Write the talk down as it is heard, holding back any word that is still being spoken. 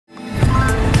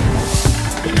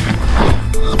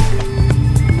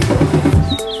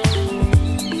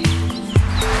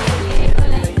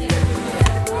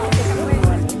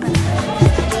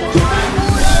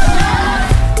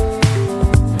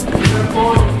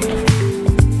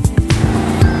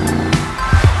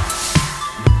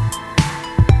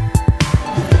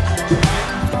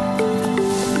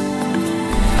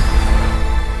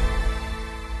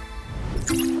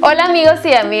amigos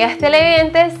y amigas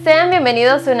televidentes, sean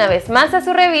bienvenidos una vez más a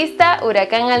su revista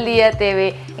Huracán al Día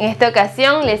TV. En esta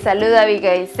ocasión les saluda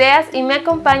Abigail Seas y me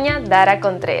acompaña Dara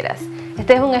Contreras.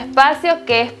 Este es un espacio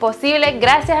que es posible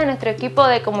gracias a nuestro equipo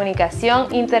de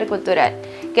comunicación intercultural.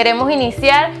 Queremos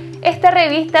iniciar esta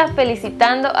revista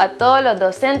felicitando a todos los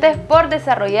docentes por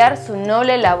desarrollar su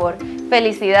noble labor.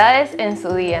 Felicidades en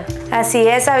su día. Así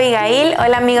es, Abigail.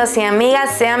 Hola amigos y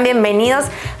amigas, sean bienvenidos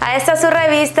a esta su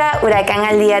revista Huracán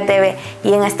al Día TV.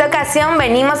 Y en esta ocasión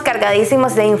venimos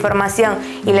cargadísimos de información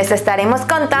y les estaremos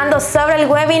contando sobre el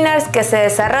webinar que se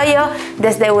desarrolló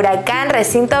desde Huracán,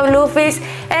 recinto Bluefields,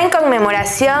 en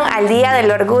conmemoración al Día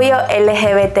del Orgullo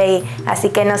LGBTI. Así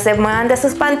que no se muevan de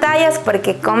sus pantallas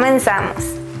porque comenzamos.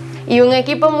 Y un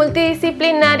equipo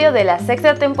multidisciplinario de la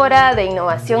sexta temporada de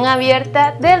Innovación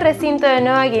Abierta del recinto de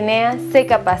Nueva Guinea se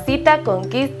capacita con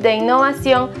kits de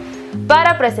innovación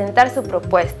para presentar sus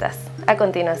propuestas. A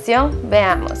continuación,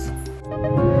 veamos.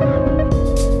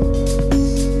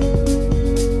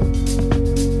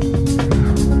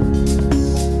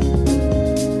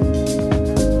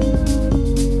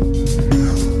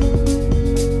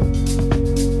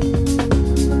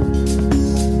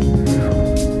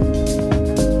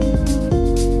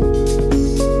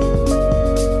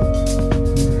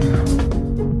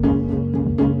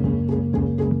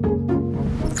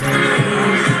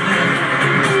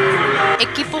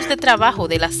 Equipos de trabajo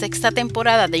de la sexta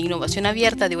temporada de Innovación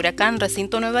Abierta de Huracán,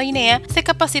 recinto Nueva Guinea, se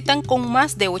capacitan con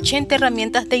más de 80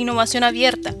 herramientas de innovación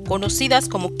abierta, conocidas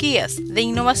como guías de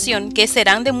innovación, que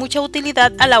serán de mucha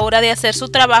utilidad a la hora de hacer su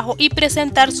trabajo y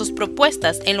presentar sus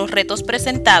propuestas en los retos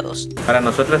presentados. Para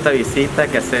nosotros esta visita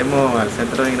que hacemos al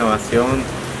Centro de Innovación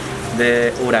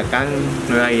de Huracán,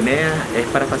 Nueva Guinea, es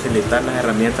para facilitar las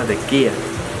herramientas de guía.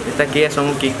 Estas guías son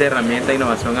un kit de herramientas de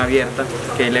innovación abierta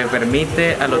que le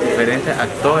permite a los diferentes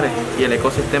actores y el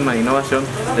ecosistema de innovación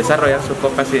desarrollar sus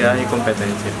capacidades y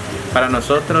competencias. Para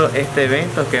nosotros este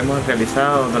evento que hemos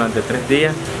realizado durante 3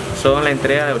 días son la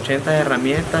entrega de 80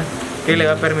 herramientas que le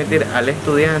va a permitir al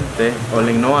estudiante o al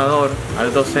innovador,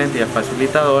 al docente y al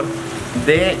facilitador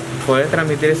de poder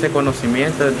transmitir ese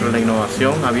conocimiento dentro de la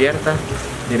innovación abierta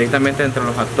directamente entre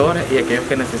los actores y aquellos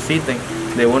que necesiten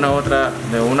de una u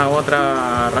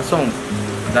otra razón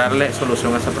darle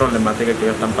solución a esa problemática que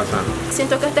ellos están pasando.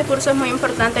 Siento que este curso es muy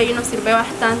importante y nos sirve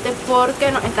bastante porque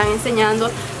nos están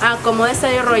enseñando a cómo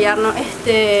desarrollarnos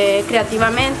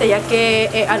creativamente, ya que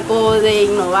es algo de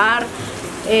innovar,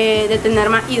 de tener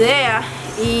más ideas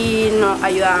y nos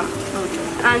ayuda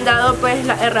mucho. Han dado pues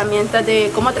las herramientas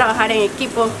de cómo trabajar en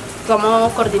equipo,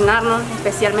 cómo coordinarnos,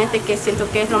 especialmente, que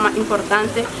siento que es lo más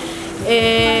importante.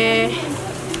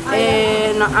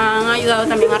 Nos han ayudado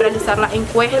también a realizar la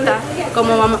encuesta,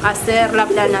 cómo vamos a hacer la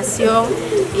planeación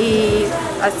y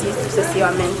así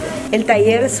sucesivamente. El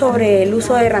taller sobre el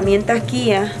uso de herramientas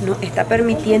guía nos está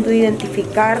permitiendo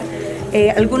identificar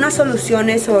algunas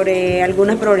soluciones sobre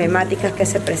algunas problemáticas que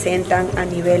se presentan a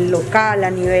nivel local,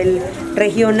 a nivel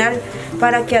regional,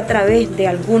 para que a través de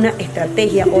alguna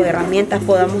estrategia o de herramientas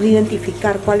podamos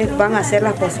identificar cuáles van a ser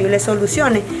las posibles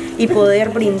soluciones y poder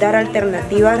brindar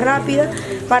alternativas rápidas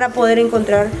para poder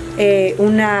encontrar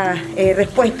una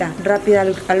respuesta rápida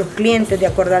a los clientes de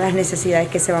acuerdo a las necesidades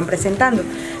que se van presentando.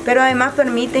 Pero además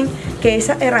permiten que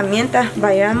esas herramientas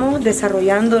vayamos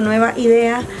desarrollando nuevas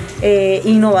ideas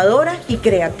innovadoras y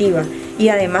creativas, y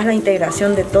además la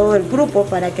integración de todo el grupo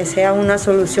para que sea una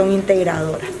solución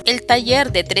integradora. El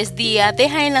taller de 3 días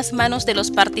deja en las manos de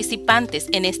los participantes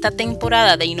en esta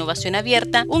temporada de Innovación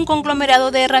Abierta un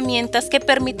conglomerado de herramientas que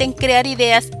permiten crear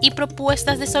ideas y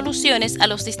propuestas de soluciones a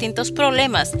los distintos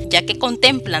problemas, ya que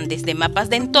contemplan desde mapas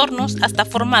de entornos hasta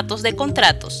formatos de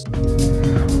contratos.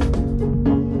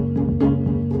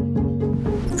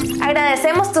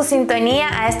 Agradecemos tu sintonía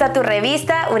a esta tu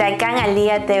revista Huracán al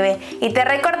Día TV y te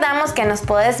recordamos que nos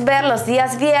puedes ver los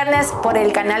días viernes por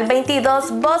el canal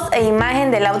 22 Voz e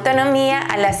Imagen de la Autonomía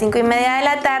a las 5:30 de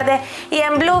la tarde y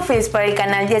en Bluefields por el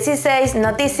canal 16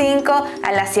 Noti 5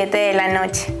 a las 7 de la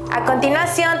noche. A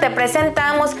continuación te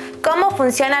presentamos cómo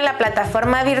funciona la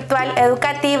plataforma virtual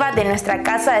educativa de nuestra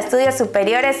Casa de Estudios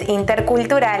Superiores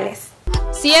Interculturales.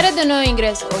 Si eres de nuevo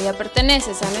ingreso o ya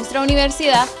perteneces a nuestra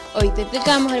universidad, hoy te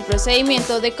explicamos el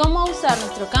procedimiento de cómo usar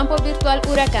nuestro campus virtual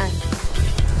Huracán.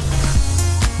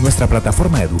 Nuestra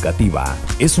plataforma educativa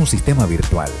es un sistema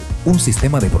virtual, un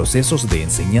sistema de procesos de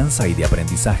enseñanza y de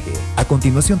aprendizaje. A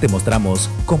continuación te mostramos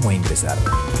cómo ingresar.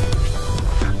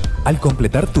 Al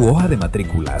completar tu hoja de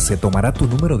matrícula, se tomará tu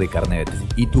número de carnet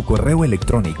y tu correo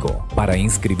electrónico para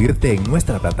inscribirte en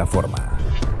nuestra plataforma.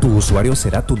 Tu usuario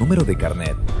será tu número de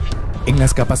carnet. En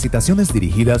las capacitaciones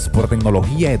dirigidas por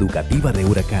Tecnología Educativa de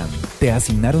Huracán, te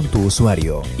asignaron tu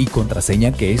usuario y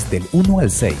contraseña que es del 1 al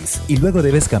 6 y luego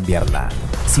debes cambiarla.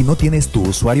 Si no tienes tu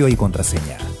usuario y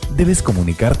contraseña, debes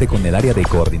comunicarte con el área de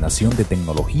coordinación de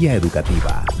tecnología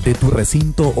educativa de tu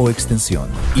recinto o extensión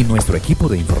y nuestro equipo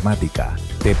de informática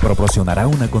te proporcionará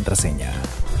una contraseña.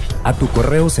 A tu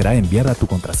correo será enviada tu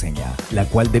contraseña, la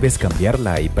cual debes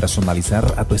cambiarla y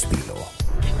personalizar a tu estilo.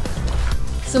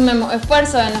 Sumemos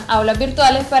esfuerzos en las aulas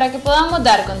virtuales para que podamos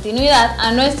dar continuidad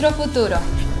a nuestro futuro.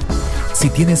 Si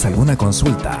tienes alguna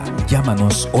consulta,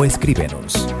 llámanos o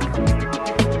escríbenos.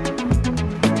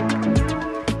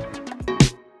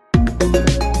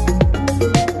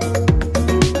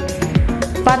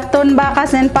 Patun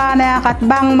bakasen panayakat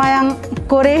bang mayang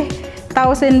kuri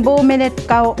tausin bu minit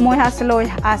kau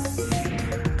muhasloy as.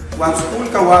 Wan school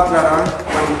ka watrara,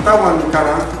 wan tawan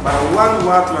kara, para wan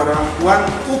watrara, wan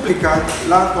publica,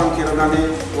 la wan kiranane,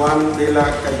 wan de la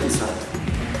kaitisa.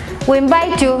 We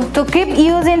invite you to keep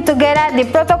using together the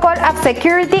protocol of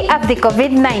security of the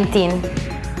COVID-19.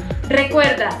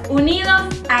 Recuerda, unidos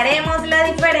Haremos la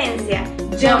diferencia.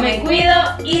 yo me cuido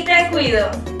y te cuido.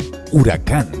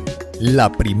 Huracán,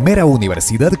 la primera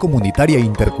universidad comunitaria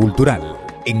intercultural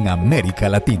en América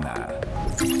Latina.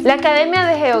 La Academia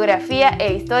de Geografía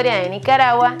e Historia de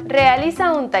Nicaragua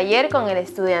realiza un taller con el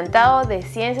estudiantado de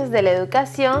Ciencias de la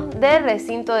Educación del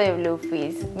recinto de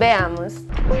Bluefields. Veamos.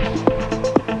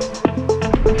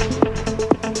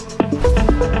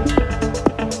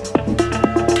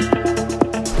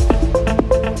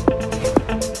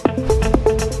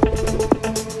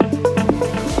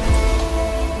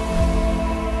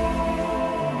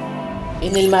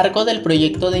 En el marco del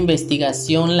proyecto de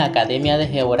investigación, la Academia de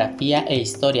Geografía e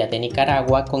Historia de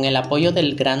Nicaragua, con el apoyo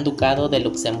del Gran Ducado de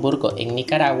Luxemburgo en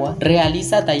Nicaragua,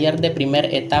 realiza taller de primera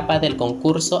etapa del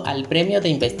concurso al Premio de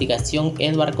Investigación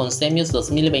Edward Consemius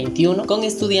 2021 con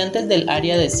estudiantes del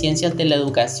área de Ciencias de la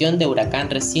Educación de Huracán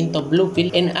Recinto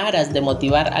Bluefields en aras de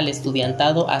motivar al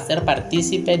estudiantado a ser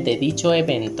partícipe de dicho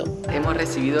evento. Hemos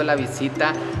recibido la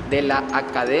visita de la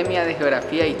Academia de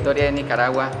Geografía e Historia de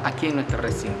Nicaragua aquí en nuestro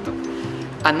recinto.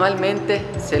 Anualmente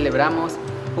celebramos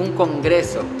un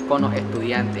congreso con los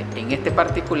estudiantes, en este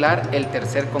particular el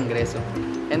tercer congreso,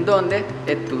 en donde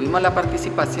tuvimos la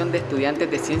participación de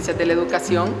estudiantes de Ciencias de la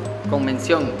Educación con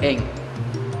mención en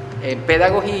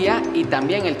Pedagogía y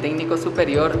también el técnico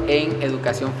superior en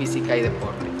Educación Física y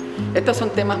Deporte. Estos son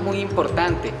temas muy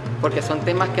importantes porque son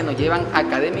temas que nos llevan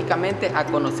académicamente a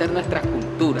conocer nuestra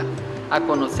cultura, a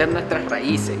conocer nuestras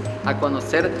raíces, a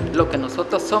conocer lo que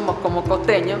nosotros somos como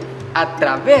costeños a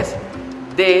través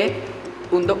de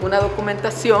una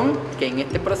documentación que en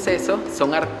este proceso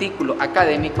son artículos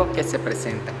académicos que se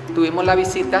presentan. Tuvimos la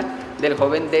visita del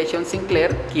joven Deshon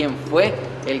Sinclair, quien fue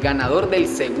el ganador del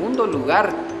segundo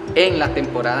lugar en la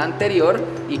temporada anterior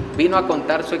y vino a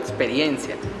contar su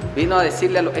experiencia, vino a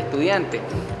decirle a los estudiantes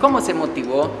cómo se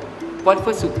motivó, cuál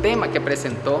fue su tema que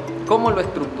presentó, cómo lo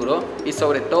estructuró y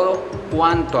sobre todo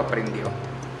cuánto aprendió.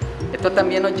 Esto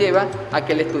también nos lleva a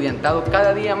que el estudiantado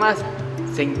cada día más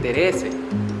se interese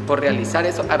por realizar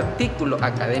esos artículos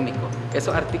académicos,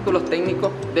 esos artículos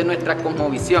técnicos de nuestra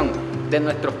cosmovisión, de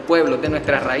nuestros pueblos, de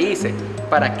nuestras raíces.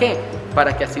 ¿Para qué?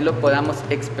 Para que así lo podamos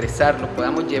expresar, lo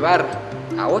podamos llevar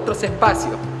a otros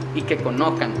espacios y que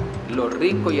conozcan lo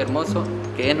rico y hermoso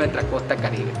que es nuestra costa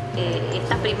caribe.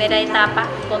 Esta primera etapa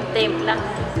contempla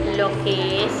lo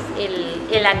que es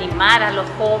el animar a los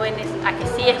jóvenes a que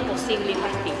sí es posible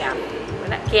investigar,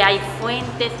 ¿verdad? Que hay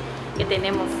fuentes, que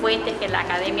tenemos fuentes que la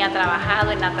Academia ha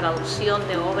trabajado en la traducción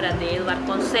de obras de Edward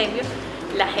Consemius,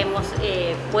 las hemos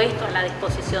puesto a la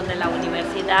disposición de la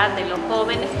universidad, de los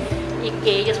jóvenes, y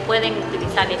que ellos pueden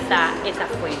utilizar esa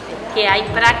fuente, que hay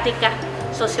prácticas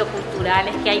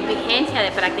socioculturales, que hay vigencia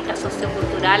de prácticas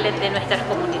socioculturales de nuestras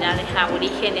comunidades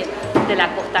aborígenes de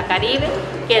la costa caribe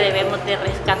que debemos de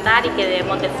rescatar y que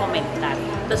debemos de fomentar.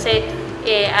 Entonces,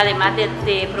 además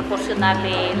de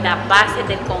proporcionarle la base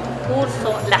del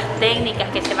concurso, las técnicas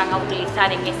que se van a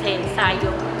utilizar en ese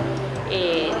ensayo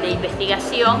de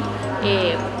investigación,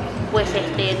 pues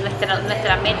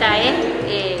nuestra meta es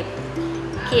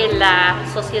que la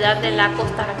sociedad de la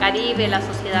costa caribe, la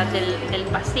sociedad del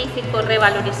Pacífico,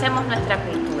 revaloricemos nuestra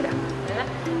cultura, ¿verdad?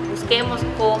 Busquemos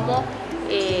cómo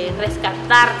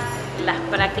rescatar las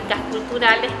prácticas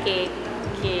culturales que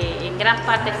en gran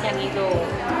parte se han ido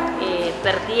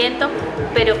perdiendo,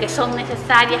 pero que son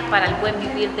necesarias para el buen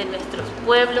vivir de nuestros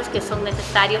pueblos, que son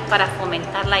necesarios para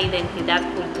fomentar la identidad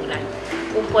cultural.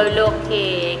 Un pueblo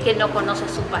que no conoce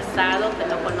su pasado, que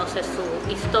no conoce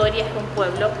su historia, es un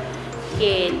pueblo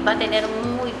que va a tener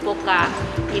muy poca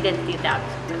identidad,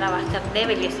 ¿verdad? Va a estar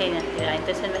débil esa identidad.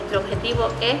 Entonces nuestro objetivo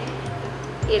es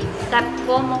el buscar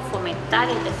cómo fomentar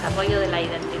el desarrollo de la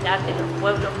identidad de los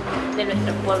pueblos, de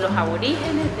nuestros pueblos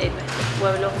aborígenes, de nuestros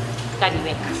pueblos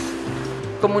caribeños.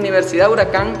 Como Universidad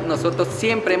Huracán, nosotros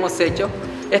siempre hemos hecho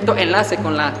estos enlaces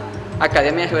con la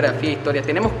Academia de Geografía e Historia.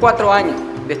 Tenemos 4 años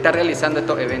de estar realizando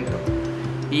estos eventos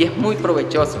y es muy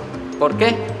provechoso. ¿Por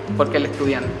qué? Porque el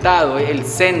estudiantado es el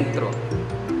centro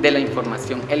de la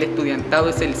información, el estudiantado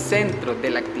es el centro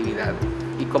de la actividad.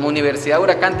 Y como Universidad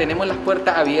Huracán tenemos las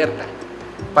puertas abiertas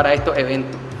para estos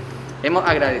eventos. Hemos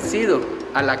agradecido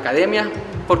a la Academia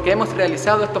porque hemos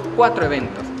realizado estos 4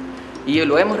 eventos y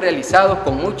lo hemos realizado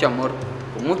con mucho amor,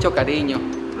 con mucho cariño,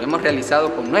 lo hemos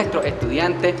realizado con nuestros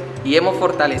estudiantes y hemos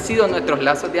fortalecido nuestros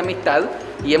lazos de amistad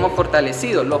y hemos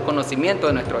fortalecido los conocimientos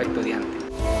de nuestros estudiantes.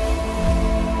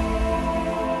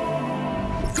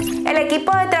 El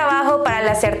equipo de trabajo para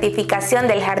la certificación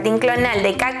del jardín clonal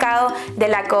de cacao de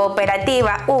la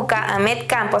cooperativa UCA Ahmed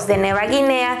Campos de Nueva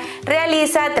Guinea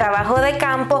realiza trabajo de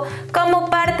campo como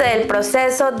parte del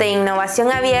proceso de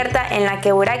innovación abierta en la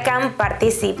que Huracán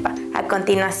participa. A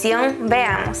continuación,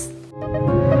 veamos.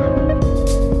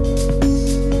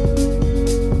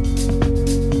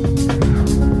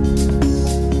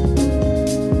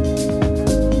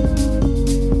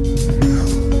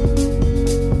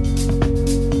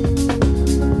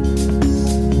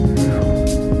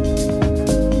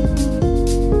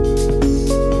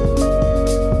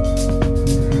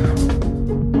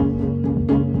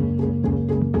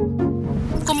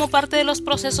 Parte de los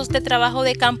procesos de trabajo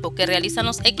de campo que realizan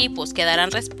los equipos que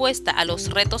darán respuesta a los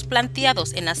retos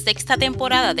planteados en la 6ª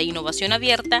temporada de Innovación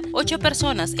Abierta, 8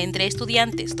 personas, entre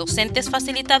estudiantes, docentes,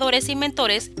 facilitadores y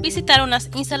mentores, visitaron las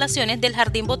instalaciones del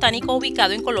Jardín Botánico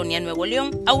ubicado en Colonia Nuevo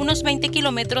León, a unos 20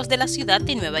 kilómetros de la ciudad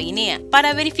de Nueva Guinea,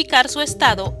 para verificar su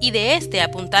estado y de este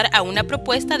apuntar a una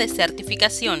propuesta de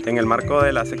certificación. En el marco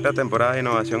de la 6ª temporada de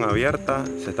Innovación Abierta,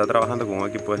 se está trabajando con un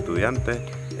equipo de estudiantes,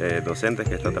 docentes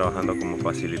que están trabajando como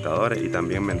facilitadores y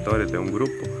también mentores de un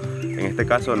grupo. En este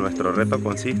caso, nuestro reto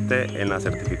consiste en la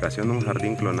certificación de un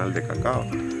jardín clonal de cacao.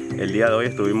 El día de hoy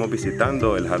estuvimos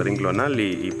visitando el jardín clonal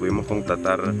y pudimos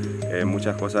constatar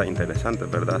muchas cosas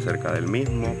interesantes, ¿verdad?, acerca del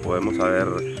mismo. Podemos saber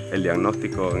el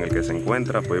diagnóstico en el que se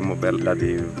encuentra, podemos ver las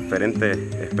diferentes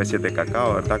especies de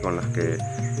cacao, ¿verdad?, con las que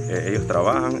ellos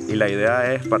trabajan, y la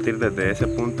idea es partir desde ese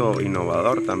punto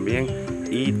innovador también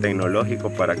y tecnológico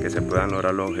para que se puedan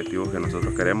lograr los objetivos que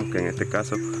nosotros queremos, que en este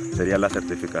caso sería la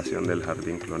certificación del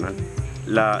jardín clonal.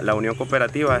 La Unión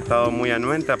Cooperativa ha estado muy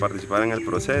anuente a participar en el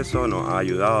proceso, nos ha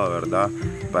ayudado, ¿verdad?,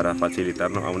 para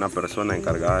facilitarnos a una persona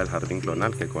encargada del jardín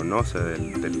clonal que conoce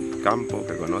del campo,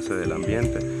 que conoce del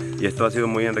ambiente, y esto ha sido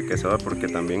muy enriquecedor porque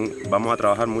también vamos a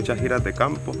trabajar muchas giras de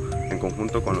campo en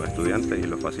conjunto con los estudiantes y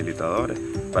los facilitadores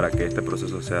para que este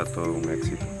proceso sea todo un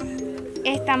éxito.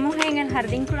 Estamos en el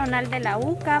Jardín Clonal de la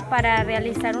UCA para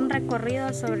realizar un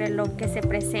recorrido sobre lo que se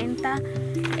presenta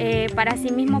para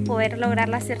así mismo poder lograr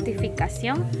la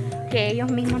certificación que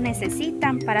ellos mismos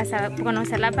necesitan para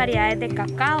conocer las variedades de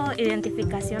cacao,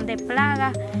 identificación de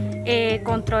plagas,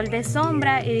 control de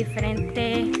sombra y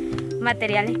diferentes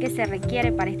materiales que se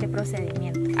requiere para este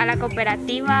procedimiento. A la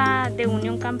cooperativa de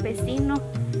Unión Campesino,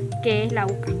 que es la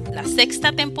UCA. La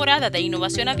 6ª temporada de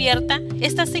Innovación Abierta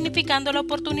está significando la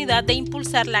oportunidad de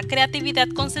impulsar la creatividad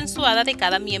consensuada de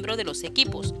cada miembro de los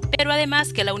equipos, pero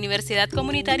además que la Universidad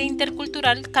Comunitaria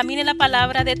Intercultural camine la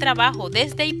palabra de trabajo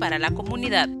desde y para la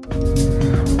comunidad.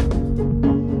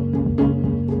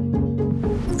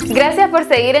 Gracias por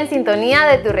seguir en sintonía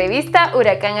de tu revista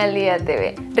Huracán al Día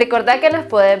TV. Recordá que nos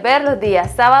puedes ver los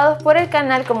días sábados por el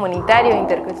canal comunitario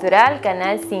intercultural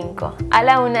Canal 5 a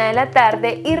la 1 de la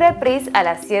tarde y reprise a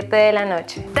las 7 de la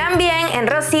noche. También en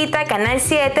Rosita, Canal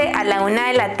 7 a la 1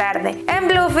 de la tarde. En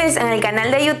Bluefields, en el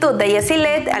canal de YouTube de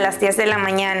Yesilet a las 10 de la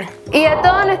mañana. Y a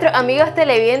todos nuestros amigos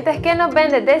televidentes que nos ven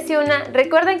desde Ciuna,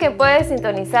 recuerden que puedes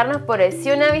sintonizarnos por el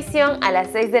Ciunavisión a las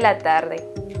 6 de la tarde.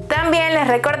 También les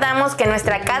recordamos que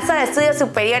nuestra Casa de Estudios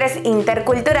Superiores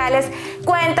Interculturales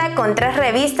cuenta con 3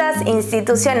 revistas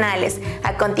institucionales.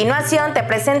 A continuación te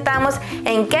presentamos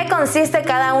en qué consiste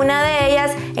cada una de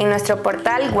ellas en nuestro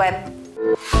portal web.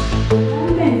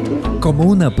 Como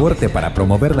un aporte para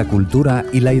promover la cultura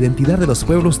y la identidad de los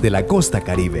pueblos de la costa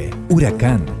caribe,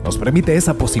 Huracán nos permite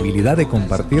esa posibilidad de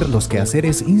compartir los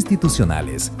quehaceres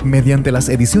institucionales mediante las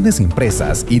ediciones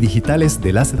impresas y digitales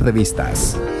de las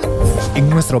revistas. En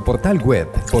nuestro portal web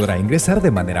podrá ingresar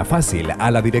de manera fácil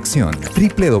a la dirección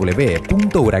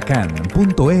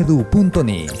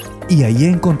www.huraccan.edu.ni y ahí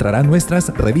encontrará nuestras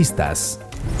revistas.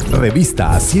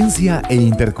 Revista Ciencia e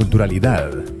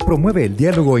Interculturalidad. promueve el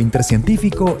diálogo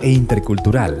intercientífico e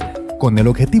intercultural, con el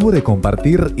objetivo de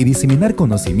compartir y diseminar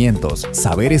conocimientos,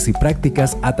 saberes y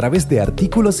prácticas a través de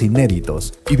artículos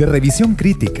inéditos y de revisión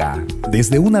crítica,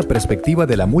 desde una perspectiva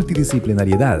de la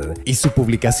multidisciplinariedad, y su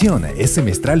publicación es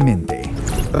semestralmente.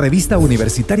 Revista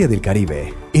Universitaria del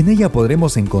Caribe. En ella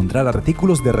podremos encontrar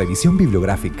artículos de revisión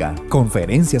bibliográfica,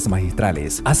 conferencias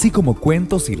magistrales, así como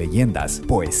cuentos y leyendas,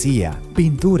 poesía,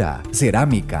 pintura,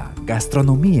 cerámica,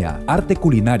 gastronomía, arte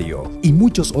culinario y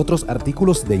muchos otros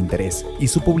artículos de interés, y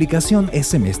su publicación es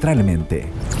semestralmente.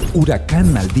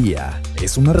 Huracán al Día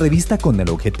es una revista con el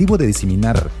objetivo de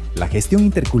diseminar la gestión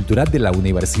intercultural de la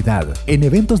universidad en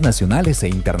eventos nacionales e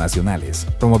internacionales,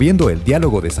 promoviendo el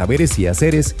diálogo de saberes y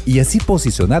haceres y así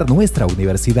posicionar nuestra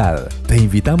universidad. Te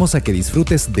invitamos a que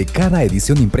disfrutes de cada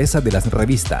edición impresa de las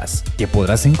revistas, que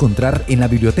podrás encontrar en la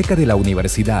biblioteca de la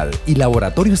universidad y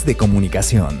laboratorios de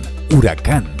comunicación.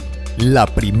 Huracán, la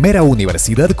primera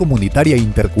universidad comunitaria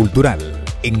intercultural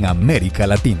en América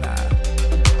Latina.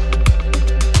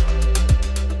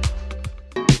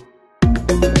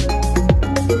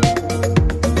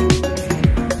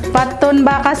 Patun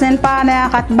bakas en pana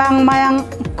kat bang mayang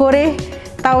kuri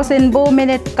tausen bu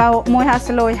minute kau muhas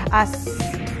loy as.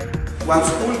 Wan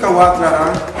school ka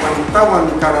watlara, wan tawan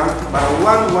kara, para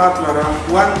wan watlara,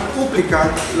 wan publica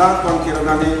la wan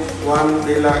kirogane, wan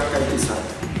de la kaitisa.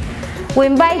 We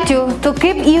invite you to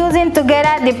keep using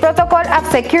together the protocol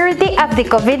of security of the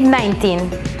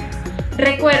COVID-19.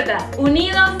 Recuerda,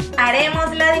 unidos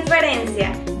Haremos la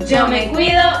diferencia. yo me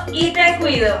cuido y te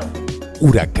cuido.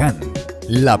 Huracán,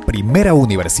 la primera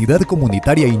universidad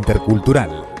comunitaria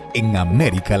intercultural en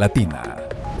América Latina.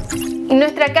 Y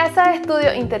nuestra Casa de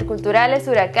Estudios Interculturales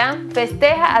Huracán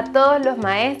festeja a todos los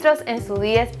maestros en su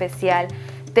día especial.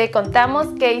 Te contamos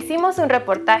que hicimos un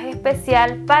reportaje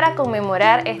especial para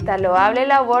conmemorar esta loable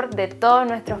labor de todos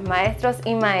nuestros maestros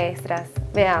y maestras.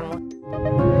 Veamos.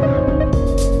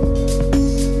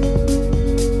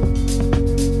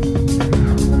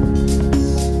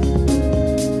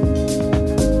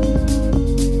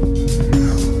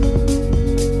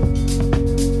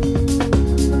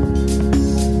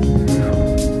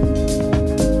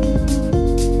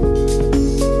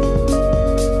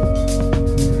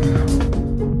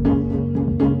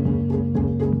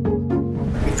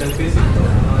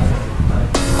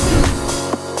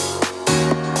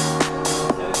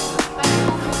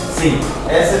 Sí,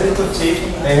 ese little chip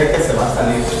es el que se va a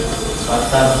salir, va a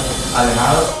estar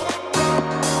alejado.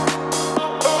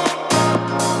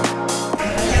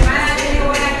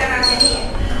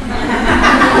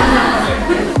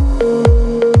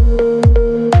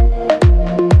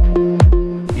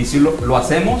 Y si lo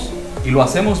hacemos y lo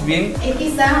hacemos bien, es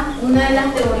quizás una de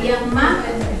las teorías más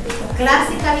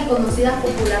clásicas y conocidas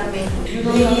popularmente.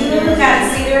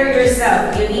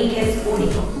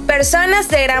 Personas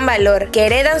de gran valor que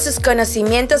heredan sus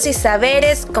conocimientos y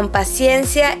saberes con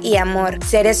paciencia y amor.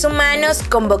 Seres humanos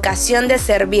con vocación de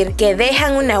servir, que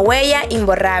dejan una huella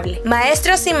imborrable.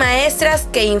 Maestros y maestras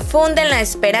que infunden la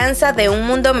esperanza de un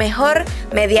mundo mejor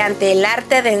mediante el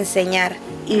arte de enseñar.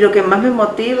 Y lo que más me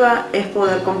motiva es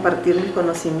poder compartir mis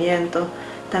conocimientos,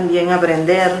 también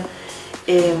aprender.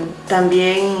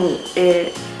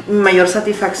 Mi mayor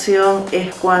satisfacción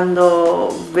es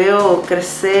cuando veo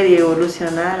crecer y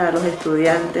evolucionar a los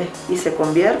estudiantes y se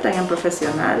convierten en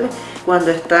profesionales,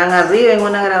 cuando están arriba en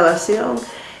una graduación,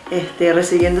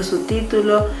 recibiendo su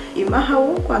título, y más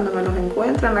aún cuando me los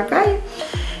encuentro en la calle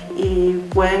y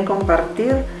pueden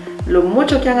compartir lo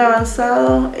mucho que han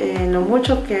avanzado, lo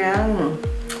mucho que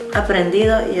han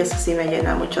aprendido, y eso sí me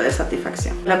llena mucho de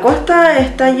satisfacción. La costa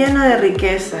está llena de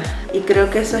riqueza y creo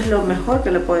que eso es lo mejor que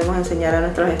le podemos enseñar a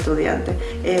nuestros estudiantes,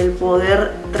 el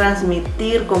poder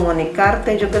transmitir,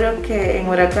 comunicarte. Yo creo que en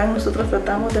Huracán nosotros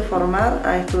tratamos de formar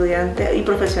a estudiantes y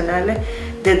profesionales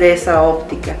desde esa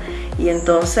óptica, y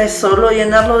entonces solo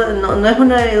llenarlo no es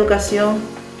una educación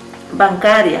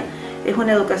bancaria, es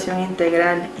una educación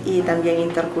integral y también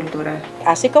intercultural.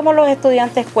 Así como los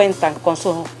estudiantes cuentan con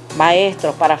sus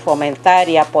maestros para fomentar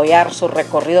y apoyar su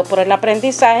recorrido por el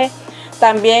aprendizaje,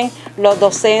 también los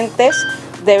docentes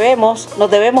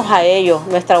nos debemos a ellos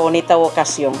nuestra bonita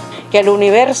vocación. Que el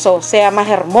universo sea más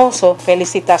hermoso.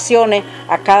 Felicitaciones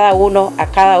a cada uno, a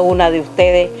cada una de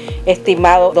ustedes,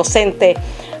 estimados docentes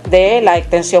de la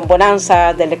extensión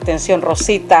Bonanza, de la extensión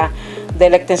Rosita, de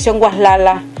la extensión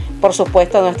Guaslala, por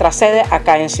supuesto nuestra sede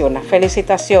acá en Ciuna.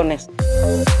 Felicitaciones.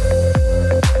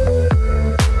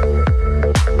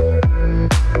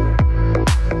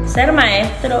 Ser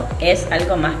maestro es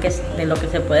algo más que de lo que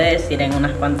se puede decir en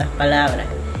unas cuantas palabras.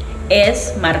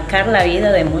 Es marcar la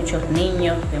vida de muchos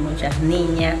niños, de muchas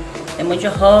niñas, de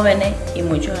muchos jóvenes y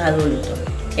muchos adultos.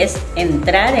 es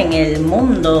entrar en el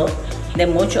mundo de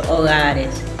muchos hogares.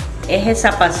 Es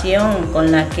esa pasión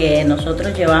con la que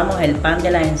nosotros llevamos el pan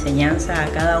de la enseñanza a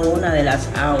cada una de las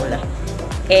aulas.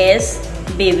 Es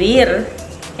vivir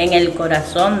en el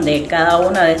corazón de cada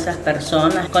una de esas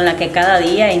personas con las que cada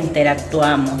día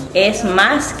interactuamos. Es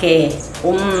más que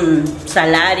un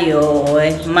salario o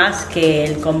es más que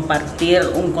el compartir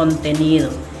un contenido.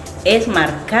 Es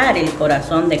marcar el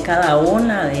corazón de cada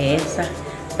una de esas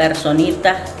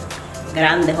personitas,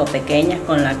 grandes o pequeñas,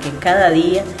 con las que cada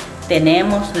día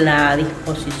tenemos la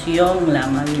disposición, la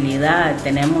amabilidad,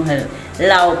 tenemos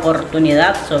la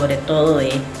oportunidad sobre todo de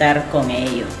estar con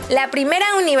ellos. La primera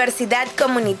universidad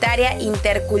comunitaria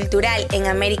intercultural en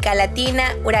América Latina,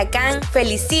 URACCAN,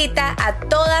 felicita a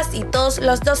todas y todos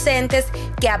los docentes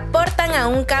que aportan a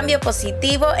un cambio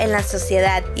positivo en la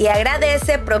sociedad y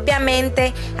agradece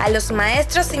propiamente a los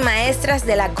maestros y maestras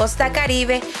de la costa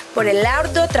caribe por el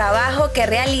arduo trabajo que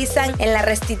realizan en la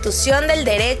restitución del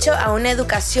derecho a una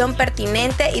educación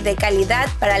pertinente y de calidad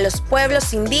para los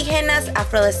pueblos indígenas,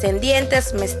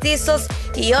 afrodescendientes, mestizos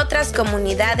y otras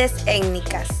comunidades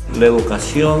étnicas. La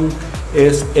educación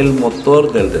es el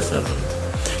motor del desarrollo.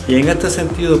 Y en este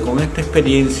sentido, con esta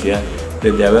experiencia,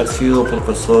 desde haber sido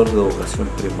profesor de educación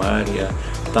primaria,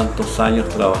 tantos años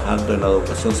trabajando en la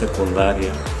educación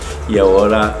secundaria y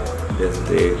ahora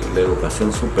desde la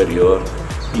educación superior,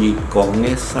 y con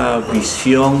esa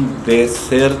visión de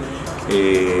ser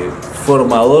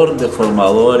formador de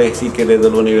formadores y que desde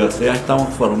la universidad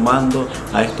estamos formando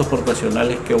a estos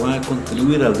profesionales que van a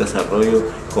contribuir al desarrollo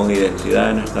con identidad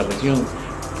de nuestra región.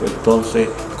 Entonces,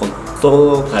 con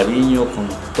todo cariño, con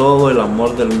todo el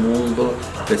amor del mundo,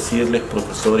 decirles,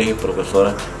 profesores y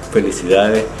profesoras,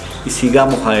 felicidades y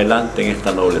sigamos adelante en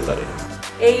esta noble tarea.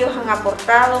 Ellos han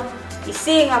aportado y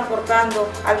siguen aportando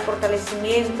al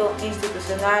fortalecimiento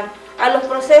institucional, a los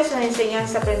procesos de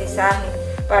enseñanza-aprendizaje,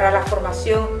 para la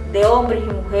formación de hombres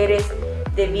y mujeres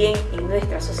de bien en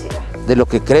nuestra sociedad. De lo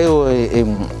que creo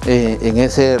en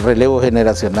ese relevo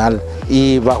generacional,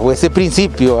 y bajo ese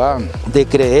principio de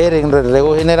creer en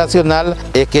relevo generacional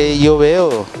es que yo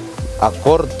veo a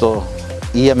corto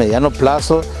y a mediano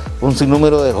plazo un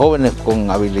sinnúmero de jóvenes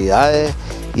con habilidades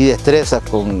y destrezas,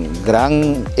 con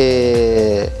gran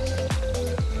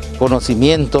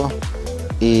conocimiento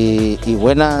y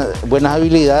buenas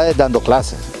habilidades dando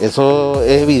clases. Eso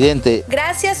es evidente.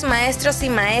 Gracias maestros y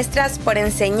maestras por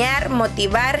enseñar,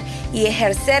 motivar y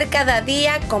ejercer cada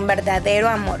día con verdadero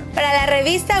amor. Para la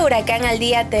revista Huracán al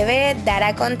Día TV,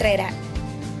 Dara Contreras.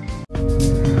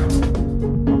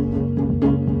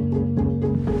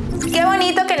 Qué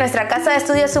bonito que nuestra Casa de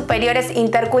Estudios Superiores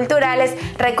Interculturales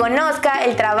reconozca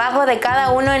el trabajo de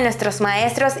cada uno de nuestros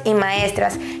maestros y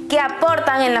maestras que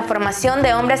aportan en la formación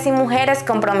de hombres y mujeres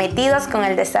comprometidos con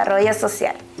el desarrollo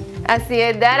social. Así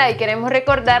es, Dara, y queremos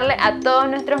recordarle a todos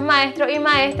nuestros maestros y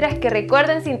maestras que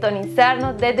recuerden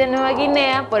sintonizarnos desde Nueva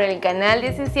Guinea por el canal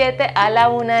 17 a la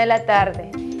 1 de la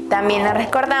tarde. También les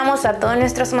recordamos a todos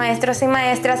nuestros maestros y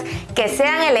maestras que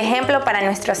sean el ejemplo para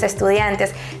nuestros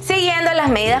estudiantes, siguiendo las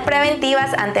medidas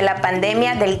preventivas ante la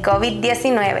pandemia del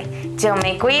COVID-19. Yo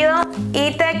me cuido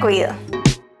y te cuido.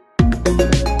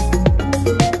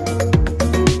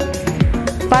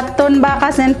 Patun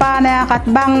bakasen pana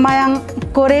katbang mayang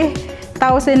kore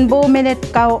tausen bo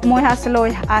minute kau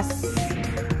muhasloy as.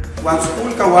 Wan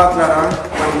school ka watlara,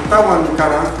 wan tawan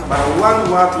kara, para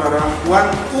wan watlara, wan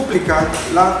publica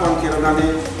la wan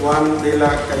kiranane, wan de la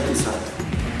kaitisa.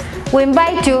 We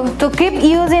invite you to keep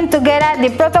using together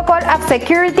the protocol of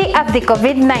security of the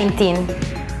COVID-19.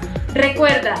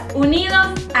 Recuerda, unidos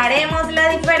haremos la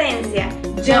diferencia.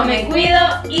 Yo me cuido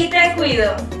y te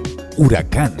cuido.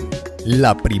 URACCAN,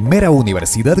 la primera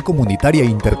universidad comunitaria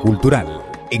intercultural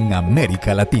en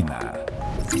América Latina.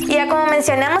 Y ya como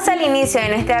mencionamos al inicio de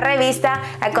nuestra revista,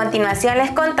 a continuación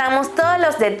les contamos todos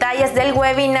los detalles del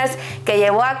webinar que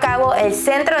llevó a cabo el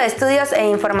Centro de Estudios e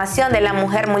Información de la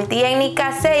Mujer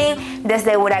Multiétnica, CEIMM,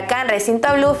 desde URACCAN, recinto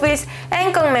Bluefields,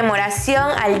 en conmemoración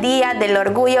al Día del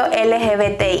Orgullo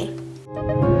LGBTI.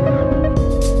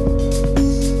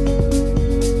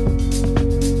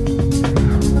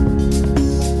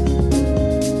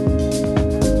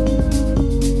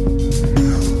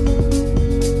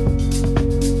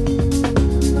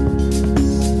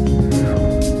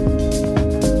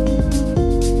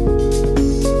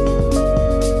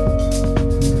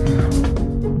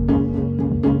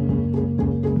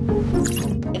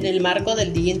 En el marco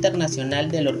del Día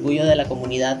Internacional del Orgullo de la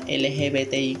Comunidad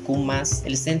LGBTIQ+,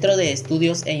 el Centro de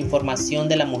Estudios e Información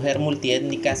de la Mujer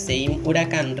Multiétnica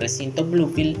CEIMM-URACCAN recinto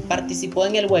Bluefields participó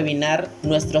en el webinar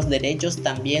Nuestros derechos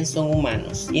también son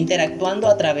humanos, interactuando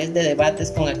a través de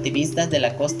debates con activistas de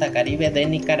la costa caribe de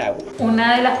Nicaragua.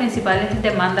 Una de las principales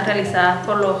demandas realizadas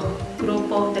por los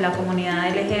grupos de la comunidad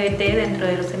LGBT dentro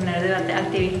de los seminarios de debate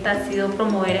activista ha sido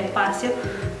promover espacios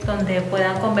donde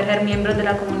puedan converger miembros de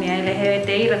la comunidad LGBT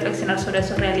y reflexionar sobre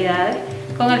sus realidades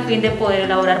con el fin de poder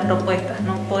elaborar propuestas,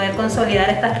 ¿no? Poder consolidar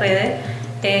estas redes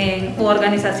u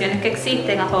organizaciones que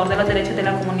existen a favor de los derechos de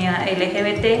la comunidad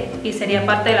LGBT y sería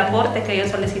parte del aporte que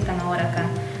ellos solicitan ahora acá.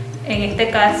 En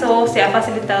este caso se ha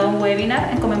facilitado un webinar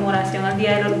en conmemoración al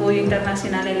Día del Orgullo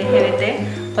Internacional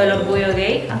LGBT o el Orgullo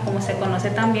Gay, como se conoce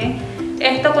también.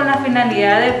 Esto con la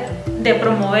finalidad de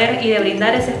promover y de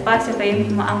brindar ese espacio que ellos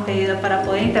mismos han pedido para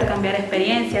poder intercambiar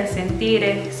experiencias,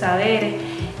 sentires, saberes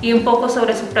y un poco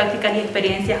sobre sus prácticas y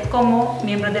experiencias como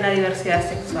miembros de la diversidad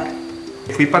sexual.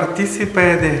 Fui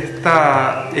partícipe de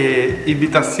esta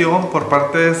invitación por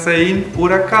parte de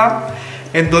CEIMM-URACCAN,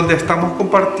 en donde estamos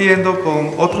compartiendo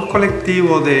con otros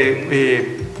colectivos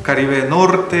de Caribe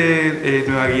Norte,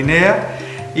 Nueva Guinea,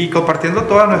 y compartiendo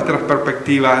todas nuestras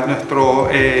perspectivas,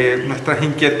 nuestras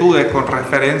inquietudes con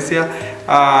referencia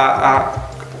a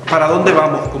para dónde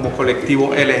vamos como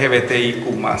colectivo LGBTIQ+.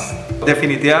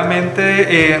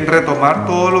 Definitivamente retomar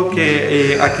todo lo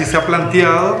que aquí se ha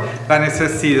planteado, la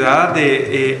necesidad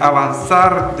de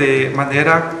avanzar de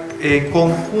manera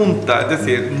conjunta, es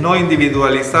decir, no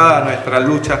individualizada nuestra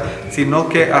lucha, sino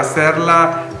que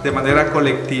hacerla de manera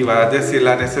colectiva, es decir,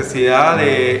 la necesidad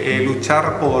de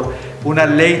luchar por una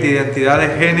ley de identidad de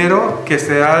género que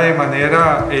sea de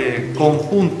manera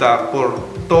conjunta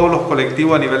por todos los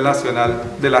colectivos a nivel nacional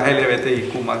de las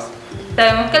LGBTIQ+.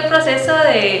 Sabemos que el proceso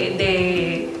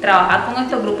de trabajar con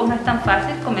estos grupos no es tan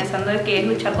fácil, comenzando de que es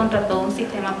luchar contra todo un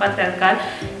sistema patriarcal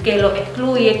que los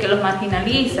excluye, que los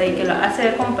marginaliza y que los hace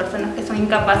ver como personas que son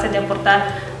incapaces de aportar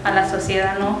a la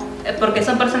sociedad, ¿no? Porque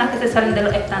son personas que se salen de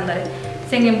los estándares.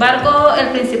 Sin embargo,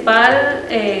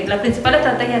 la principal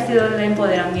estrategia ha sido el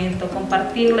empoderamiento,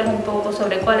 compartirles un poco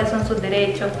sobre cuáles son sus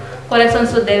derechos, cuáles son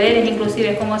sus deberes,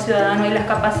 inclusive como ciudadanos, y las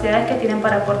capacidades que tienen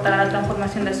para aportar a la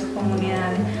transformación de sus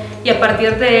comunidades. Y a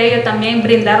partir de ello también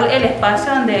brindar el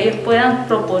espacio donde ellos puedan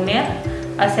proponer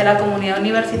hacia la comunidad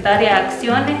universitaria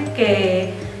acciones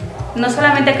que no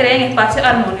solamente creen espacios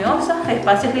armoniosos,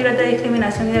 espacios libres de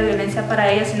discriminación y de violencia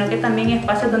para ellos, sino que también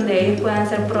espacios donde ellos puedan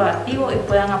ser proactivos y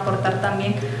puedan aportar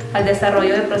también al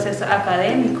desarrollo de procesos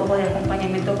académicos o de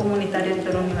acompañamiento comunitario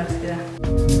dentro de la universidad.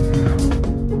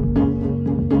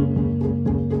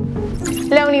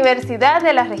 La Universidad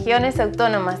de las Regiones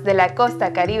Autónomas de la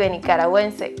Costa Caribe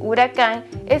Nicaragüense, URACCAN,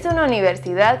 es una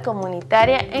universidad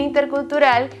comunitaria e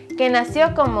intercultural que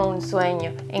nació como un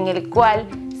sueño, en el cual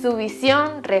su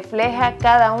visión refleja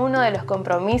cada uno de los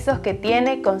compromisos que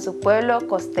tiene con su pueblo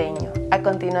costeño. A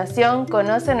continuación,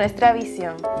 conoce nuestra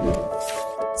visión.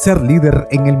 Ser líder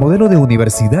en el modelo de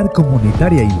universidad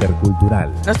comunitaria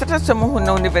intercultural. Nosotros somos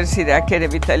una universidad que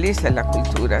revitaliza la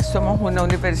cultura, somos una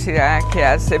universidad que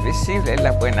hace visibles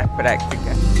las buenas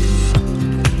prácticas.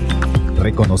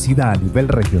 Reconocida a nivel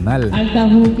regional. Alta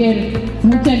Booker,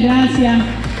 muchas gracias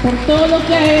por todo lo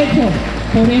que ha hecho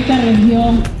por esta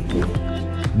región.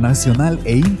 Nacional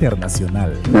e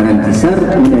internacional. Garantizar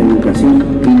una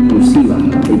educación inclusiva,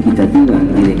 equitativa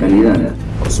y de calidad.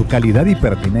 Por su calidad y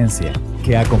pertinencia,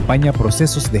 que acompaña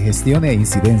procesos de gestión e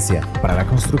incidencia para la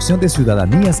construcción de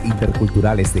ciudadanías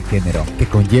interculturales de género que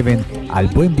conlleven al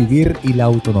buen vivir y la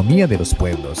autonomía de los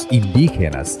pueblos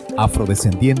indígenas,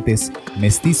 afrodescendientes,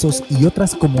 mestizos y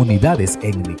otras comunidades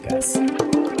étnicas.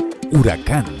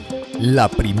 URACCAN, la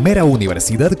primera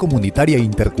universidad comunitaria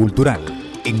intercultural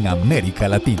en América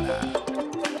Latina.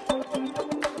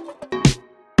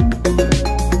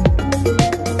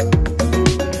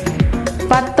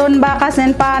 Patun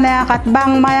bakasen pana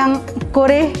katbang mayang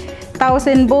kuri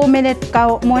tausen bu minit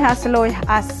kau muhas loy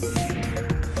as.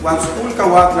 Wan school ka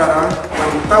watlara,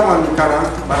 wan tawan kara,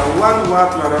 para wan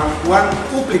watlara, wan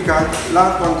publica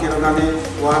la wan kiranane,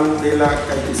 wan de la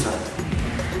kaitisa.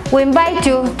 We invite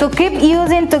you to keep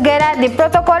using together the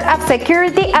protocol of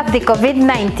security of the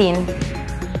COVID-19.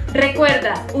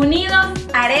 Recuerda, unidos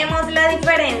haremos la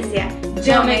diferencia.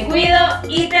 Yo me cuido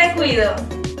y te cuido.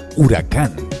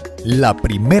 URACCAN, la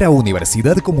primera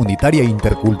universidad comunitaria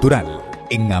intercultural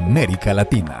en América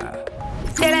Latina.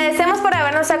 Te agradecemos por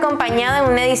habernos acompañado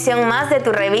en una edición más de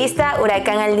tu revista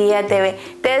URACCAN al Día TV.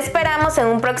 Te esperamos en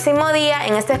un próximo día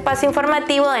en este espacio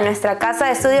informativo de nuestra Casa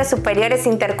de Estudios Superiores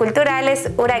Interculturales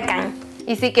URACCAN.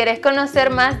 Y si quieres conocer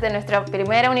más de nuestra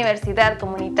primera universidad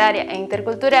comunitaria e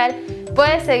intercultural,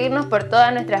 puedes seguirnos por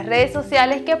todas nuestras redes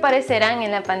sociales que aparecerán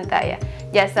en la pantalla.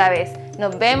 Ya sabes,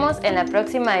 nos vemos en la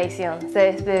próxima edición. Se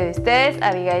despide de ustedes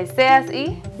Abigail Seas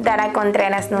y Dara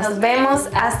Contreras. Nos vemos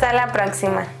hasta la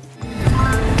próxima.